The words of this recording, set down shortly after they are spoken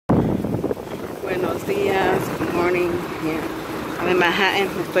Buenos días, good morning. Yeah. I'm in Manhattan,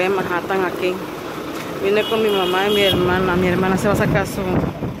 estoy en Manhattan aquí. Vine con mi mamá y mi hermana. Mi hermana se va a sacar su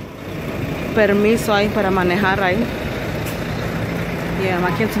permiso ahí para manejar ahí. Yeah,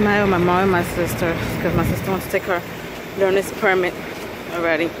 I came to my mom and my sister because my sister wants to take her learner's permit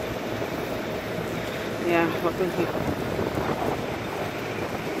already. Yeah, welcome here.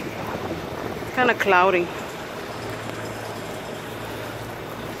 It's kind of cloudy.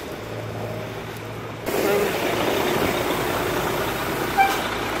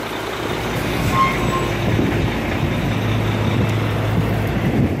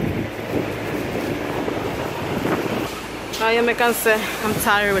 Ay, ya me cansé. I'm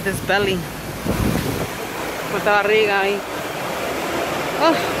tired with this belly. Con esta barriga ahí.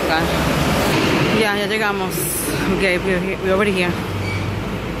 Oh, God. Ya llegamos. Okay, we're already here.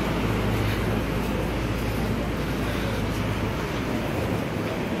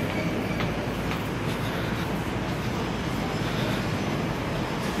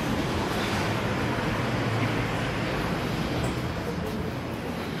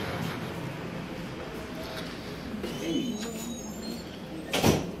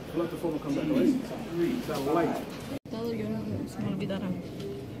 Todo yo se me olvidará.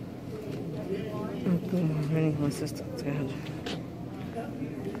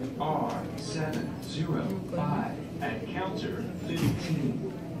 R705 at counter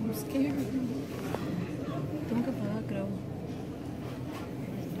 15. I'm scared. Tengo que pagar, creo.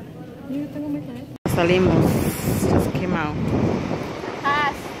 Yo tengo mi tarjeta. Salimos. Just came out.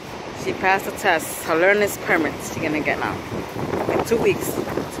 Pass. She passed the test. Her learner's permit she's gonna get now. In 2 weeks,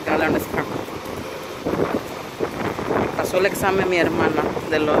 she's gonna learn this permit. Pasó el examen mi hermana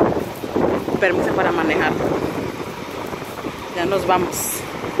de los permisos para manejar. Ya nos vamos.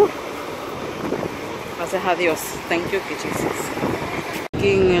 Gracias a Dios. Thank you, Jesus. Aquí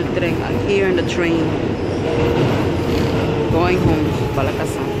en el tren, here in the train. Going home para la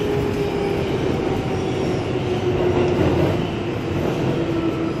casa.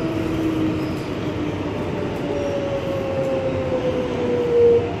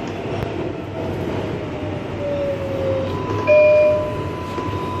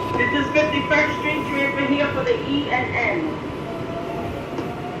 This is 51st Street transfer here for the E and N.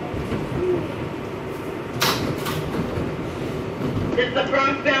 This is the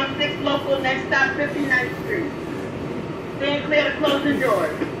Bronx bound 6 local, next stop 59th Street. Stand clear to closing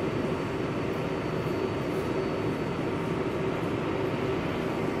doors.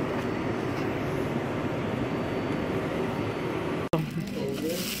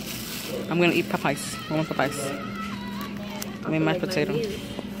 I'm gonna eat Popeyes. I want Popeyes. I mean mashed potato.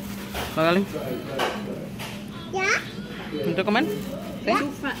 ¿Vale? ¿Ya? ¿Me tengo que comer? ¿Sí?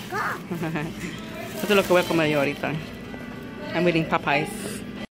 Esto es lo que voy a comer yo ahorita. I'm eating Popeyes.